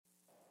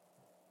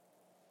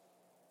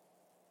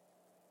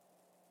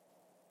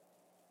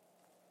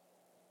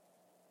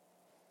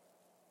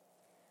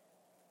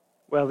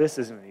Well, this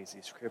isn't an easy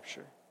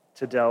scripture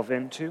to delve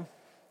into.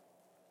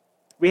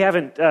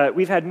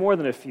 We've had more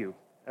than a few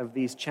of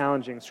these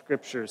challenging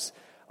scriptures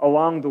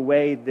along the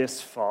way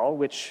this fall,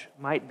 which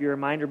might be a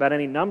reminder about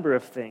any number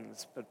of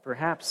things, but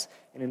perhaps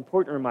an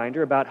important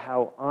reminder about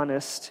how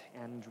honest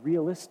and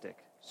realistic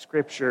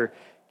Scripture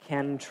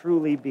can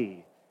truly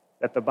be,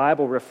 that the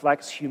Bible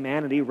reflects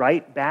humanity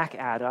right back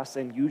at us,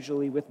 and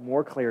usually with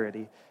more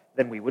clarity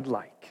than we would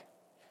like.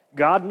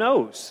 God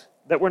knows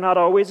that we're not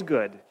always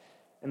good,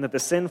 and that the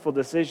sinful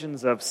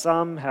decisions of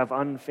some have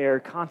unfair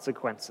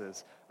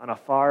consequences on a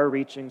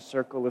far-reaching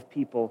circle of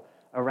people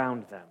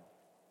around them.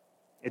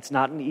 It's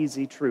not an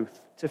easy truth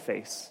to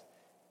face.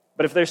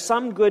 But if there's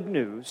some good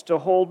news to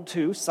hold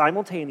to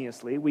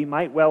simultaneously, we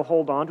might well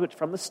hold on to it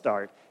from the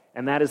start,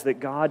 and that is that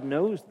God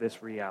knows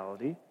this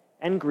reality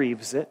and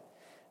grieves it,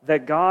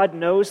 that God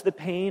knows the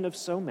pain of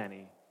so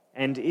many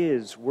and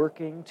is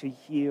working to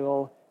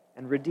heal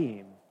and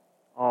redeem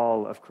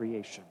all of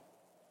creation.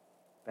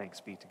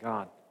 Thanks be to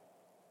God.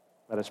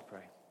 Let us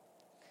pray.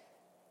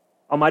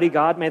 Almighty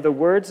God, may the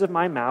words of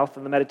my mouth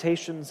and the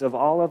meditations of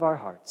all of our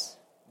hearts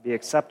be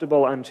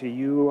acceptable unto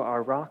you,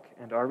 our rock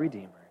and our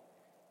Redeemer.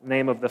 In the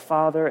name of the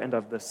Father, and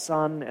of the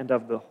Son, and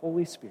of the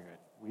Holy Spirit,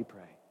 we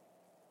pray.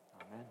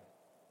 Amen.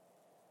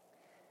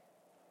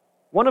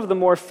 One of the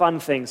more fun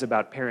things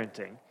about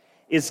parenting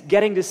is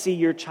getting to see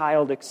your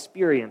child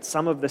experience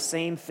some of the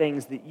same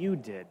things that you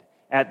did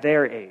at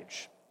their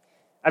age.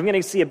 I'm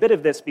going to see a bit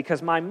of this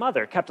because my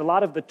mother kept a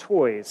lot of the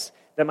toys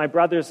that my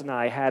brothers and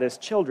I had as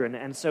children,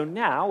 and so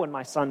now when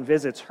my son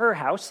visits her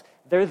house,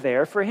 they're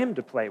there for him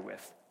to play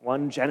with,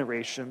 one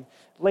generation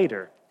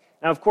later.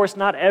 Now, of course,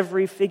 not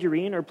every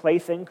figurine or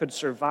plaything could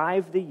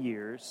survive the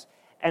years,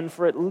 and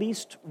for at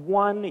least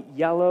one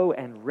yellow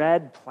and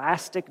red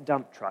plastic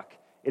dump truck,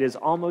 it is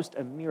almost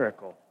a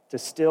miracle to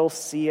still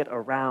see it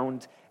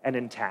around and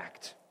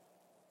intact.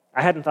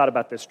 I hadn't thought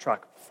about this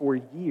truck for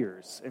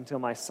years until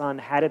my son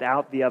had it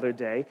out the other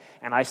day,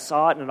 and I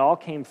saw it, and it all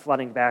came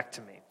flooding back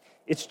to me.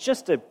 It's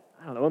just a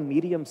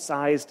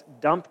medium-sized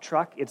dump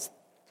truck. It's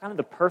kind of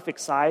the perfect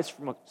size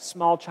from a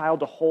small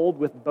child to hold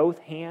with both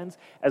hands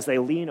as they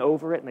lean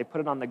over it and they put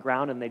it on the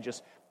ground and they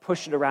just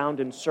push it around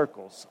in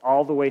circles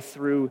all the way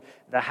through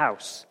the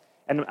house.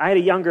 And I had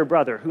a younger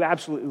brother who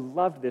absolutely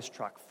loved this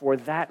truck for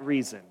that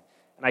reason.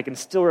 And I can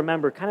still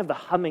remember kind of the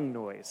humming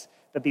noise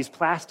that these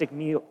plastic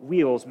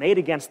wheels made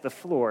against the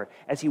floor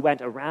as he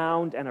went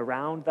around and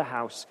around the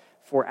house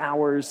for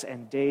hours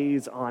and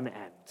days on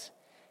end.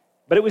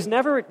 But it was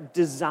never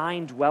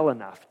designed well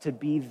enough to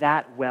be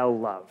that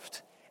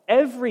well-loved.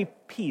 Every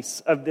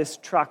piece of this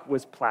truck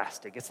was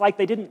plastic. It's like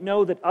they didn't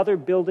know that other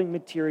building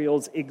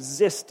materials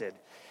existed.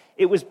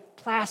 It was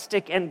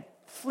plastic and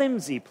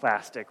flimsy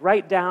plastic,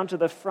 right down to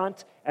the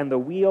front and the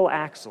wheel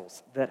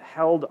axles that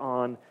held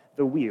on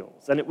the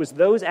wheels. And it was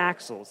those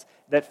axles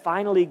that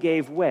finally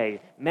gave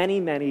way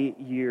many, many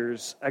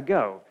years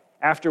ago.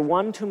 After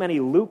one too many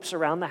loops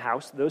around the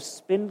house, those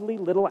spindly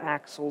little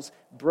axles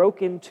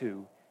broke in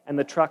two, and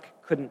the truck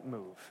couldn't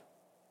move.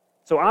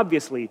 So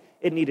obviously,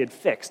 it needed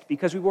fixed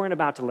because we weren't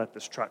about to let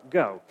this truck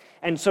go.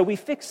 And so we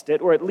fixed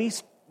it, or at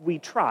least we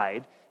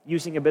tried,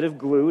 using a bit of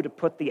glue to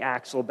put the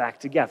axle back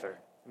together.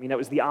 I mean, that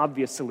was the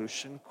obvious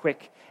solution,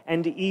 quick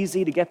and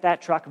easy to get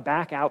that truck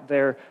back out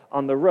there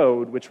on the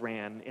road, which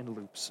ran in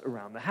loops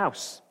around the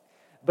house.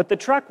 But the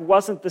truck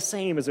wasn't the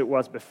same as it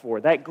was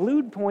before. That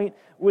glued point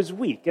was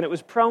weak, and it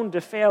was prone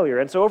to failure.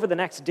 And so over the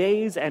next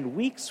days and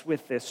weeks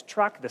with this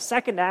truck, the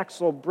second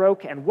axle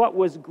broke, and what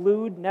was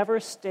glued never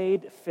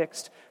stayed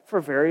fixed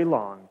for very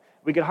long.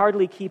 We could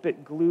hardly keep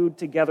it glued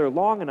together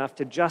long enough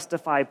to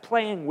justify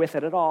playing with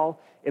it at all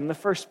in the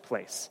first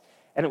place.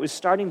 And it was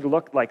starting to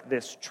look like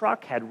this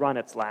truck had run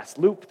its last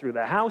loop through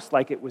the house,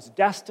 like it was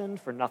destined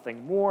for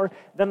nothing more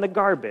than the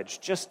garbage,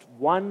 just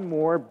one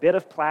more bit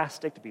of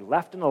plastic to be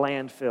left in a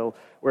landfill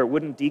where it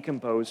wouldn't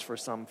decompose for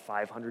some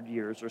 500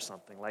 years or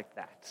something like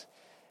that.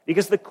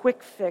 Because the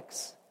quick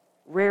fix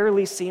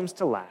rarely seems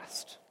to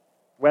last,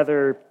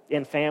 whether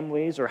in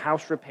families or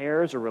house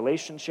repairs or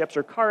relationships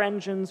or car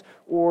engines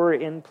or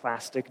in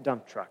plastic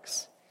dump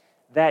trucks.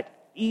 That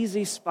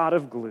easy spot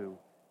of glue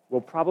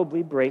will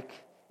probably break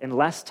in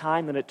less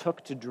time than it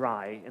took to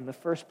dry in the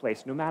first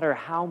place, no matter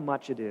how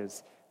much it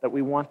is that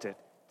we want it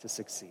to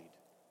succeed.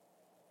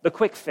 The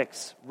quick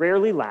fix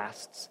rarely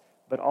lasts,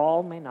 but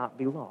all may not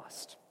be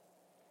lost.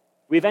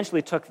 We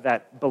eventually took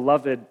that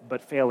beloved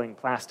but failing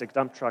plastic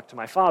dump truck to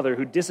my father,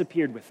 who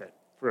disappeared with it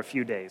for a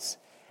few days.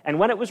 And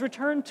when it was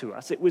returned to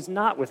us, it was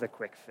not with a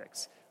quick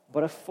fix,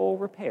 but a full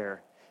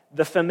repair.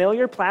 The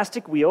familiar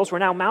plastic wheels were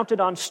now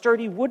mounted on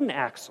sturdy wooden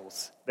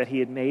axles that he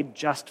had made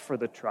just for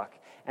the truck.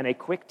 And a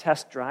quick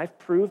test drive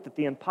proved that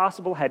the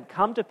impossible had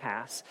come to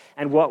pass,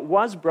 and what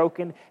was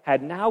broken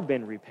had now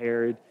been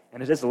repaired,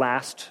 and it has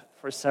lasted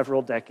for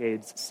several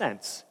decades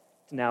since,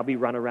 to now be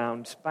run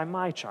around by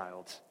my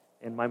child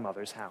in my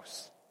mother's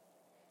house.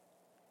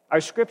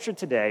 Our scripture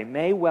today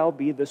may well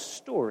be the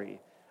story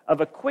of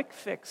a quick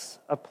fix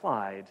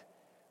applied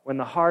when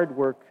the hard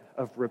work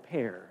of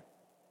repair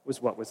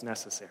was what was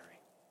necessary.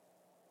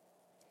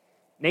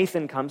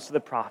 Nathan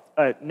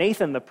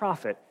the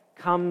prophet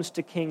comes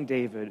to King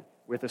David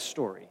with a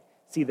story.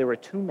 See, there were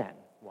two men.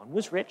 One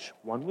was rich,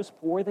 one was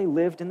poor. They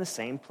lived in the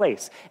same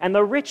place. And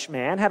the rich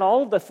man had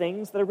all the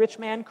things that a rich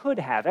man could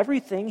have,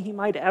 everything he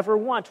might ever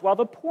want, while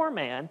the poor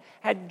man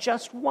had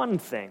just one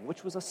thing,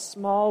 which was a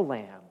small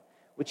lamb,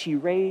 which he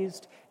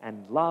raised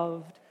and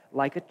loved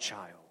like a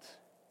child.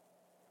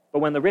 But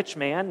when the rich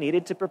man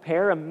needed to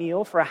prepare a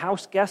meal for a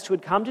house guest who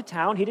had come to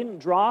town, he didn't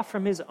draw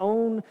from his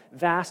own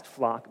vast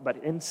flock, but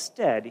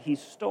instead he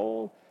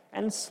stole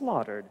and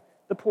slaughtered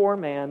the poor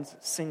man's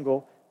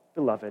single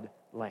beloved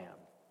lamb.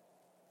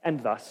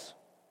 And thus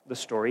the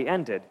story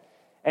ended.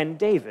 And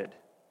David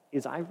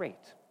is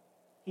irate.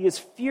 He is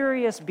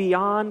furious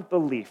beyond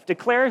belief,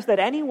 declares that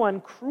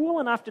anyone cruel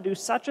enough to do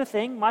such a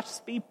thing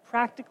must be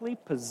practically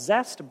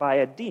possessed by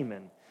a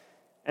demon,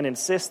 and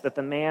insists that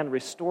the man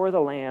restore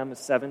the lamb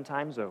 7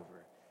 times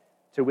over,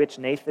 to which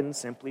Nathan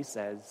simply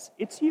says,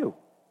 "It's you."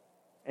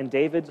 And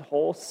David's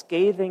whole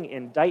scathing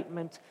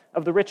indictment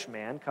of the rich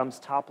man comes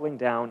toppling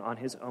down on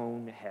his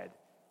own head.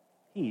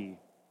 He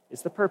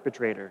is the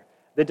perpetrator,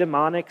 the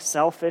demonic,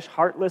 selfish,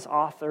 heartless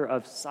author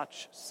of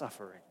such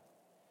suffering.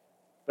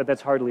 But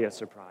that's hardly a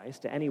surprise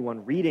to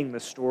anyone reading the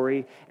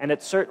story, and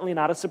it's certainly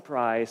not a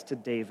surprise to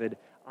David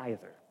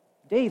either.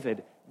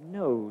 David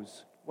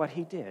knows what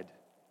he did.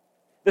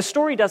 The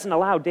story doesn't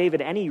allow David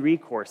any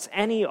recourse,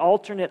 any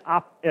alternate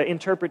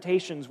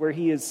interpretations where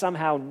he is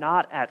somehow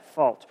not at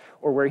fault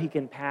or where he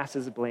can pass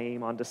his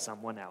blame onto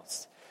someone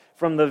else.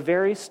 From the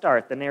very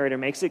start, the narrator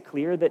makes it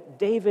clear that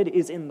David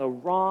is in the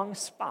wrong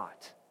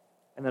spot,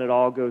 and then it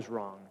all goes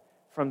wrong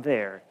from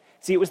there.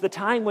 See, it was the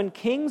time when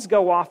kings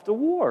go off to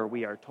war,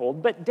 we are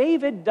told, but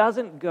David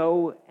doesn't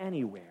go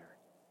anywhere.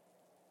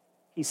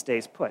 He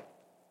stays put.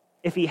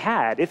 If he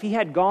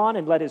had gone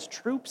and led his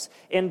troops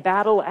in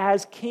battle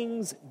as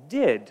kings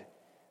did,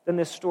 then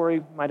this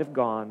story might have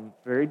gone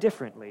very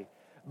differently.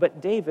 But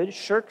David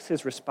shirks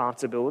his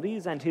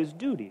responsibilities and his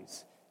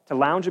duties to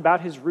lounge about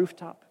his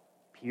rooftop,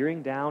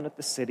 peering down at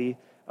the city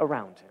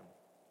around him.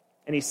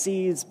 And he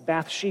sees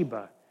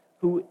Bathsheba,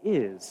 who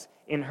is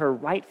in her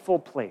rightful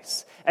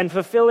place and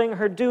fulfilling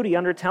her duty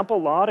under temple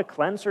law to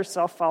cleanse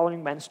herself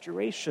following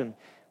menstruation.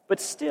 But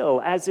still,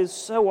 as is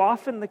so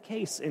often the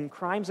case in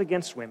crimes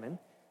against women,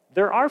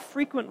 there are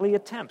frequently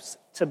attempts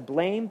to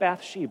blame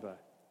Bathsheba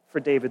for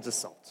David's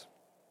assault.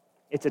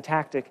 It's a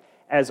tactic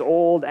as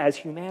old as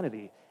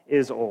humanity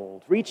is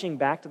old, reaching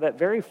back to that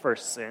very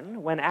first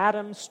sin when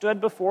Adam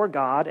stood before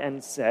God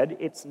and said,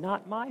 "It's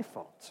not my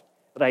fault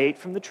that I ate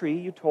from the tree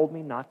you told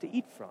me not to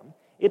eat from.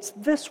 It's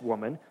this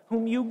woman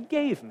whom you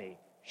gave me.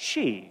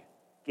 She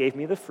gave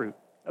me the fruit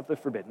of the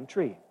forbidden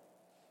tree."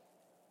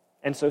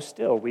 And so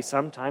still, we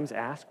sometimes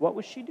ask, what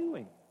was she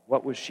doing?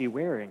 What was she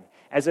wearing?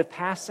 As if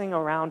passing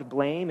around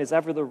blame is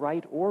ever the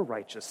right or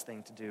righteous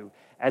thing to do,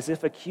 as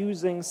if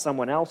accusing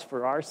someone else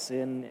for our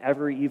sin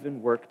ever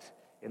even worked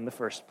in the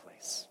first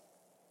place.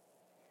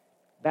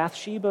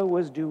 Bathsheba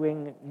was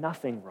doing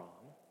nothing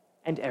wrong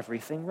and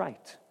everything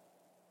right.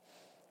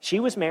 She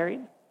was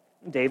married,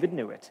 and David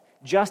knew it,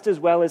 just as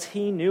well as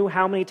he knew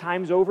how many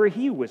times over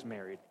he was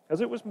married,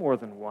 because it was more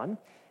than one,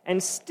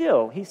 and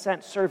still he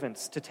sent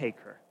servants to take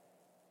her.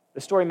 The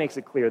story makes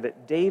it clear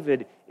that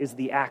David is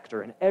the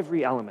actor in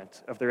every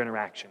element of their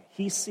interaction.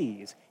 He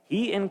sees,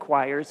 he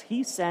inquires,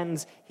 he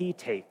sends, he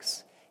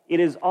takes. It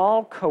is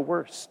all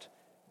coerced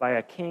by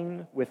a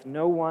king with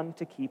no one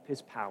to keep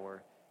his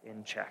power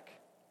in check.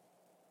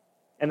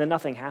 And then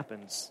nothing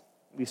happens,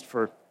 at least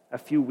for a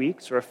few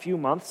weeks or a few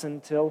months,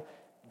 until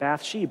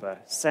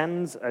Bathsheba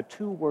sends a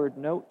 2-word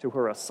note to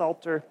her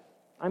assaulter.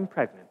 "I'm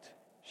pregnant,"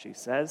 she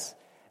says.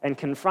 And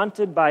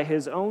confronted by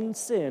his own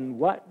sin,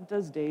 what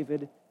does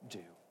David do?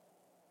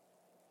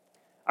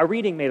 Our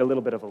reading made a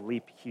little bit of a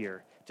leap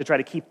here to try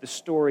to keep the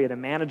story at a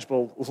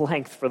manageable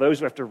length for those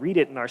who have to read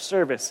it in our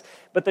service.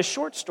 But the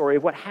short story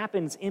of what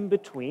happens in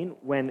between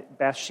when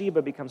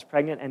Bathsheba becomes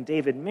pregnant and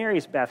David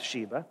marries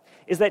Bathsheba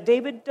is that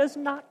David does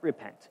not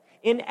repent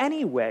in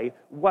any way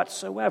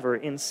whatsoever.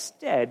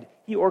 Instead,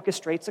 he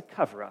orchestrates a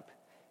cover-up.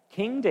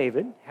 King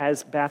David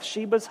has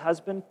Bathsheba's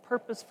husband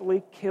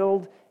purposefully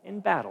killed in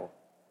battle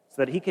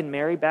so that he can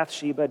marry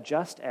Bathsheba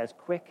just as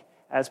quick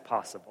as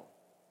possible.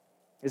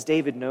 As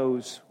David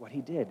knows what he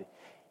did.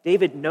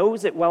 David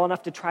knows it well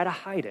enough to try to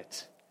hide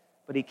it,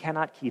 but he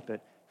cannot keep it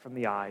from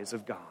the eyes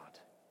of God.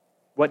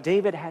 What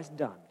David has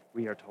done,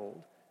 we are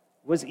told,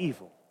 was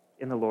evil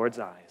in the Lord's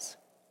eyes.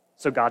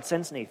 So God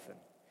sends Nathan.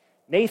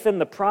 Nathan,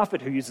 the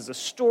prophet, who uses a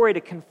story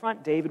to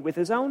confront David with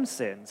his own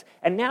sins.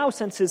 And now,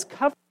 since his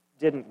cover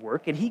didn't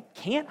work and he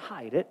can't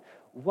hide it,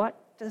 what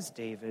does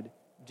David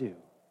do?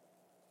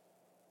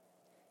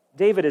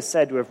 David is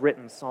said to have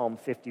written Psalm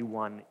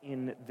 51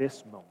 in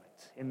this moment,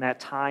 in that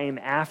time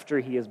after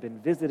he has been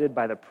visited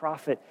by the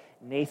prophet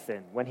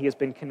Nathan, when he has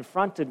been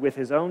confronted with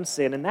his own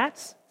sin. And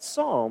that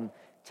psalm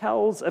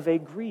tells of a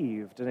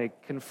grieved and a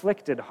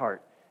conflicted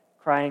heart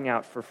crying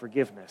out for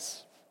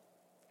forgiveness.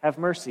 "Have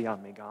mercy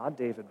on me, God,"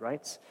 David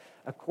writes,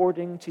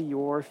 "according to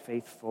your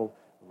faithful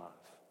love."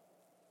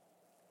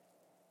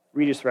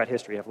 Readers throughout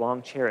history have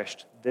long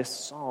cherished this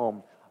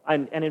psalm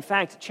and in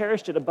fact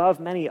cherished it above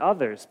many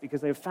others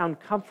because they've found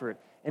comfort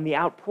in the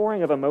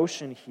outpouring of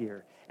emotion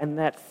here and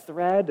that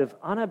thread of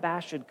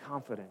unabashed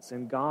confidence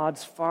in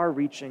God's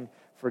far-reaching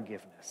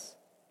forgiveness.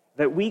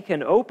 That we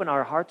can open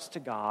our hearts to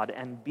God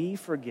and be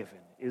forgiven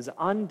is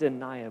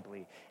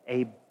undeniably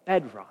a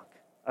bedrock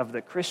of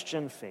the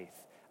Christian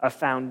faith, a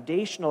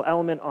foundational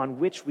element on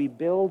which we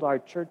build our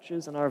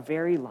churches and our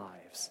very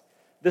lives.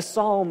 The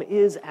psalm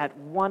is at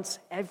once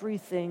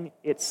everything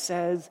it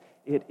says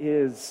it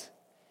is.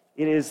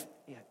 It is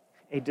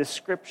a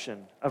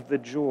description of the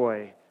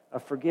joy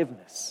of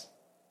forgiveness.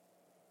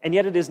 And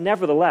yet it is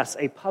nevertheless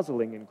a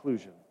puzzling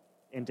inclusion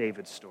in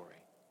David's story.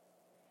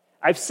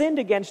 I've sinned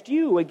against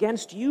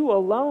you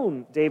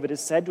alone, David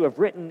is said to have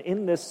written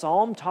in this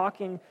psalm,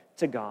 talking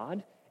to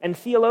God. And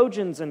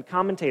theologians and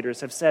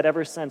commentators have said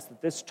ever since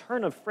that this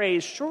turn of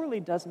phrase surely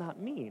does not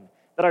mean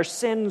that our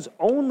sins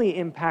only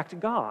impact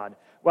God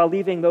while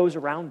leaving those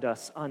around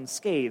us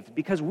unscathed,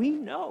 because we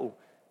know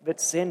that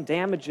sin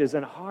damages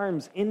and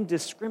harms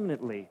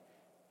indiscriminately.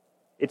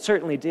 It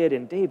certainly did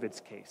in David's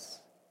case,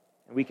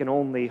 and we can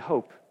only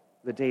hope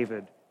that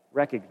David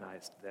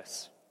recognized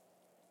this.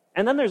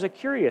 And then there's a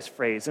curious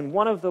phrase in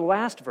one of the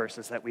last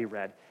verses that we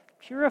read.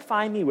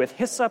 Purify me with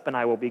hyssop, and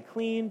I will be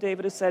clean,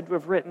 David is said to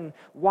have written.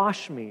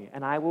 Wash me,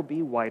 and I will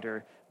be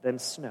whiter than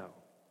snow.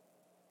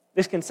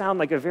 This can sound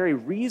like a very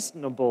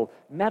reasonable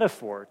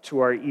metaphor to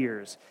our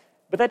ears,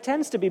 but that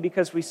tends to be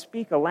because we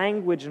speak a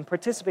language and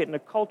participate in a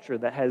culture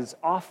that has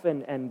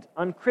often and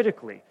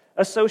uncritically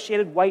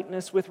associated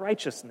whiteness with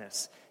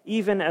righteousness,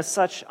 even as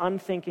such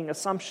unthinking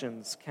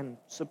assumptions can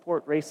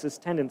support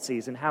racist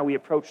tendencies in how we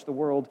approach the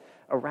world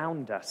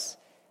around us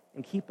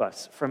and keep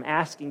us from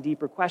asking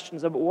deeper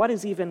questions about what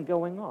is even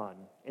going on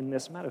in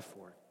this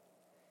metaphor.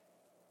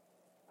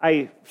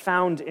 I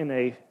found in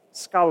a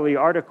scholarly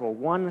article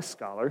one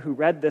scholar who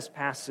read this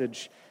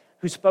passage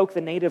who spoke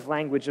the native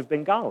language of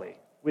Bengali,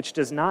 which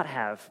does not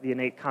have the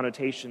innate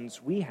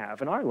connotations we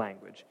have in our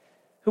language,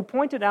 who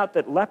pointed out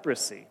that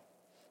leprosy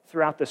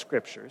throughout the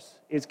scriptures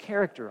is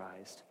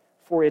characterized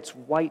for its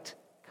white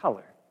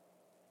color,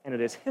 and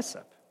it is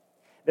hyssop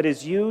that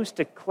is used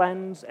to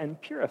cleanse and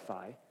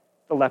purify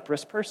the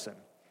leprous person.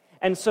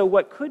 And so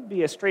what could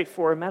be a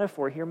straightforward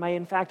metaphor here may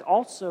in fact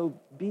also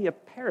be a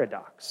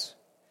paradox,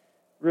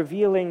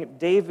 revealing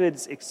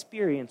David's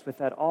experience with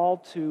that all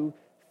too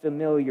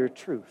familiar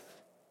truth.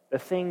 The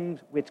thing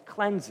which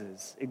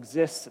cleanses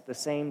exists at the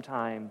same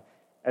time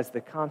as the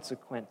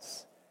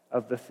consequence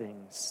of the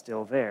things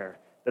still there.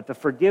 That the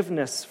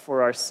forgiveness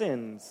for our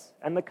sins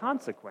and the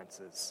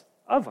consequences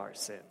of our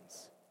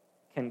sins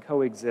can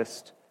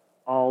coexist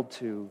all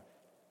too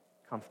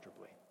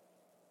comfortably.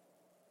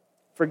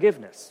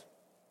 Forgiveness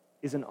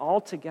is an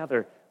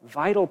altogether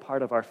vital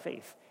part of our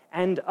faith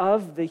and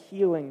of the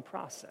healing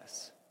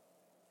process.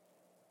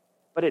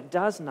 But it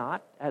does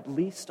not, at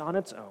least on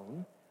its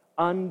own,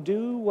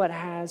 undo what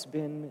has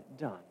been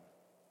done.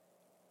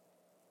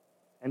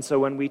 And so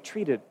when we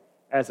treat it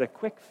as a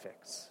quick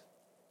fix,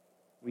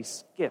 we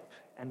skip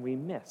and we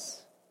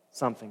miss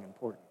something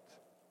important.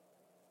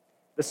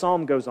 The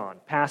psalm goes on,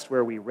 past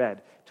where we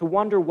read, to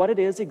wonder what it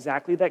is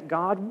exactly that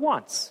God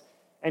wants,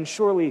 and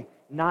surely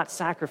not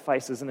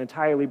sacrifices and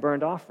entirely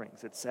burned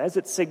offerings. It says,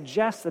 it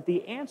suggests that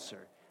the answer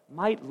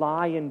might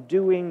lie in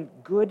doing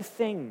good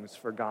things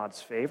for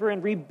God's favor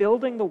and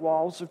rebuilding the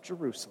walls of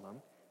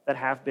Jerusalem that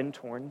have been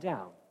torn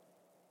down.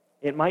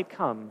 It might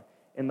come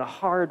in the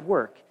hard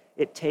work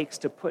it takes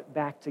to put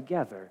back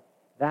together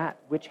that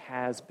which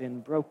has been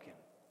broken.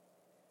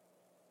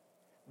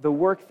 The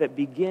work that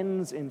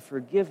begins in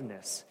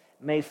forgiveness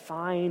may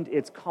find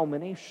its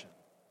culmination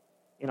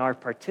in our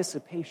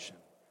participation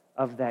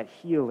of that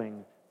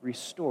healing,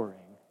 restoring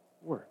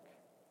work.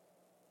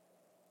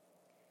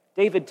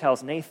 David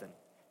tells Nathan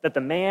that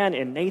the man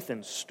in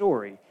Nathan's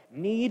story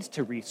needs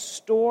to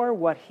restore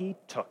what he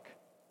took,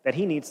 that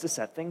he needs to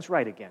set things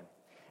right again.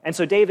 And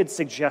so David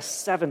suggests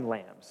 7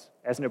 lambs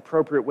as an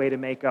appropriate way to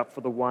make up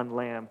for the one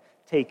lamb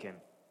taken,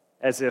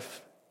 as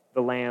if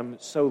the lamb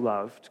so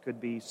loved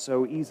could be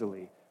so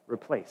easily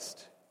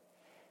replaced.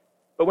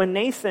 But when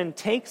Nathan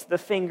takes the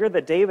finger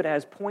that David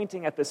has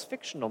pointing at this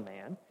fictional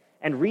man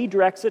and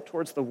redirects it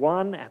towards the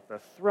one at the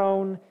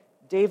throne,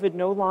 David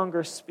no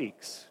longer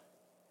speaks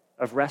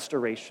of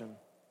restoration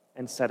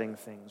and setting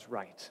things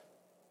right.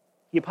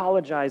 He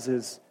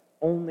apologizes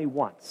only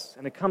once,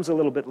 and it comes a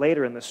little bit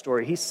later in the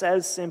story. He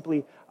says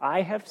simply,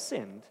 I have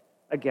sinned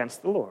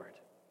against the Lord.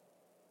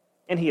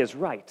 And he is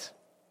right,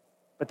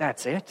 but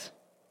that's it.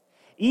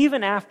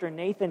 Even after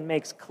Nathan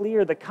makes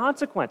clear the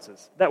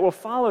consequences that will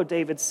follow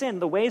David's sin,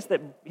 the ways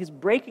that his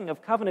breaking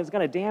of covenant is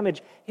going to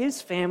damage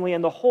his family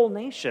and the whole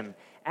nation,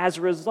 as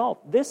a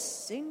result, this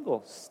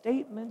single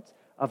statement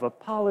of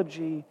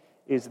apology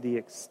is the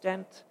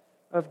extent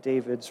of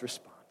David's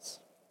response.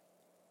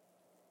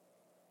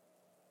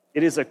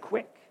 It is a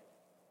quick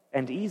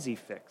and easy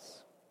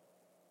fix,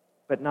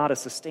 but not a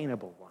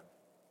sustainable one.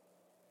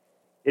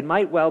 It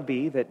might well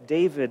be that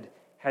David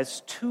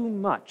has too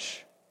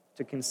much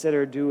to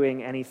consider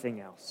doing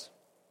anything else.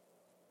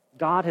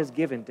 God has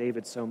given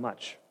David so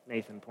much,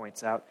 Nathan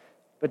points out.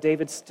 But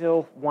David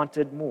still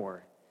wanted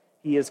more.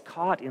 He is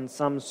caught in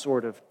some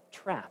sort of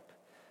trap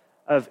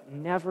of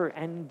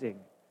never-ending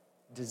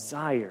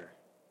desire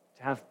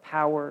to have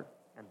power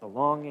and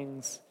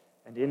belongings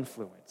and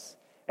influence.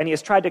 And he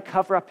has tried to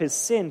cover up his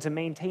sin to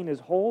maintain his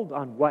hold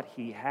on what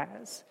he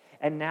has.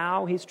 And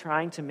now he's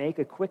trying to make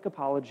a quick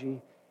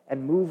apology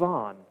and move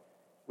on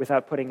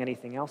without putting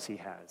anything else he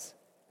has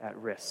at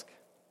risk.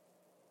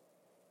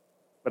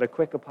 But a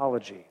quick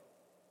apology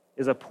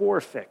is a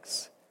poor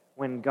fix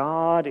when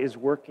God is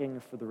working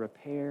for the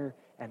repair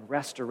and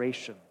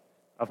restoration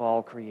of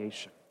all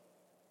creation.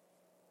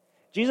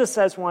 Jesus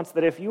says once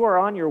that if you are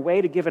on your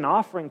way to give an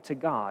offering to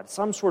God,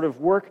 some sort of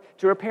work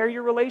to repair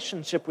your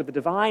relationship with the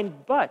divine,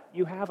 but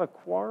you have a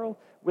quarrel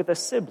with a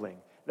sibling,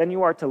 then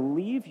you are to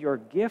leave your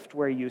gift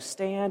where you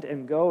stand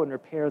and go and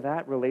repair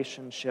that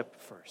relationship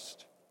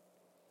first.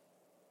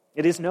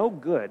 It is no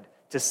good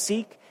to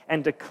seek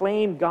and to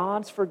claim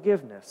God's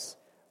forgiveness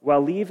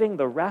while leaving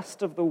the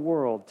rest of the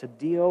world to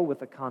deal with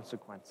the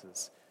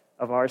consequences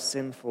of our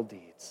sinful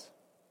deeds.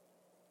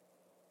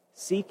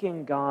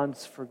 Seeking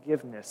God's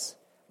forgiveness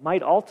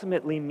might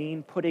ultimately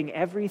mean putting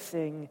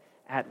everything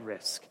at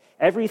risk.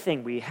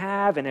 Everything we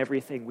have and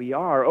everything we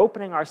are,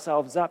 opening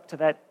ourselves up to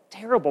that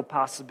terrible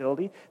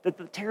possibility that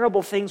the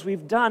terrible things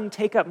we've done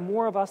take up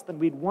more of us than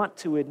we'd want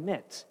to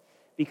admit,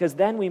 because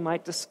then we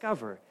might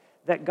discover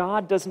that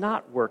God does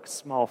not work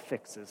small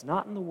fixes,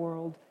 not in the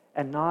world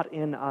and not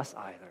in us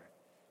either.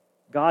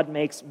 God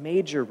makes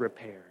major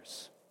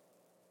repairs,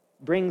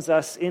 brings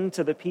us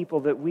into the people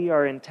that we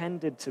are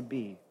intended to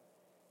be,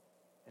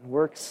 and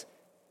works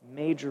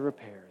major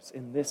repairs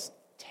in this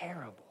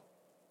terrible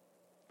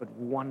but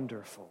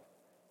wonderful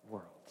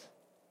world.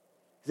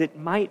 It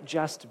might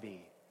just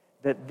be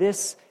that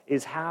this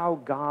is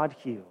how God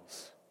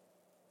heals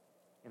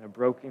in a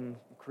broken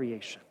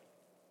creation.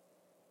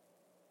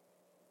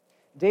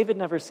 David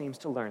never seems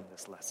to learn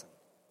this lesson.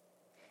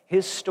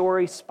 His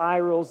story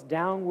spirals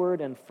downward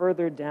and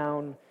further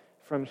down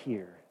from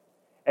here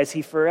as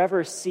he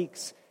forever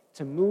seeks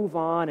to move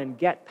on and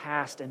get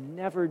past and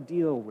never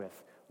deal with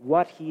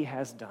what he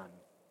has done.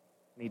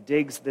 And he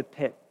digs the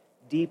pit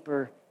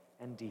deeper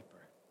and deeper.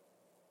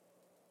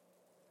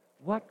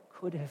 What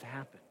could have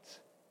happened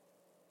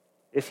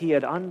if he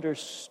had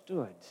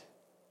understood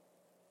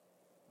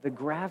the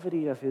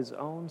gravity of his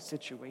own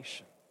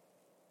situation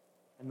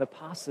and the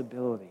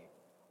possibility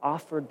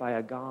offered by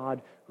a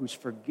God whose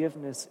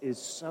forgiveness is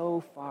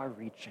so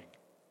far-reaching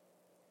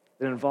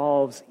that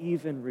involves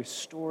even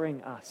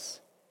restoring us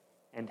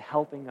and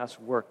helping us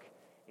work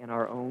in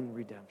our own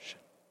redemption?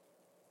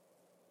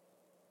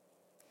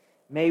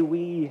 May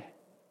we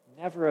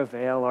never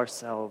avail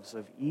ourselves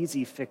of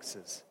easy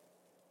fixes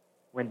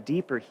when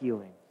deeper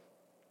healing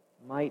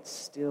might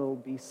still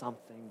be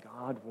something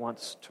God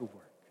wants to work.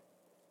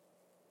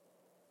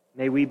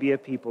 May we be a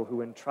people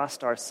who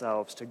entrust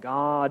ourselves to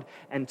God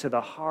and to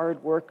the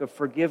hard work of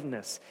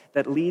forgiveness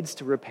that leads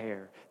to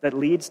repair, that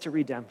leads to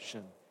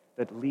redemption,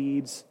 that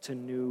leads to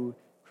new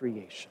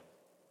creation.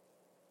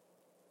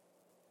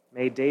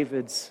 May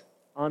David's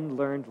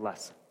unlearned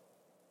lesson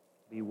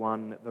be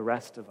one the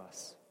rest of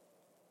us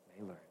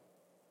may learn.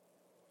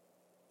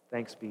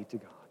 Thanks be to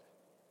God.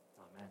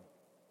 Amen.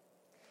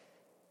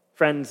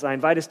 Friends, I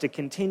invite us to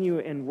continue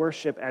in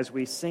worship as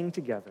we sing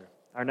together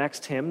our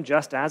next hymn,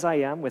 Just As I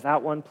Am,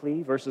 without one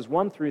plea, verses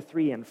 1 through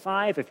 3 and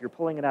 5, if you're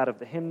pulling it out of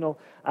the hymnal,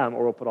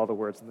 or we'll put all the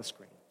words on the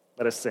screen.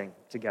 Let us sing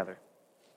together.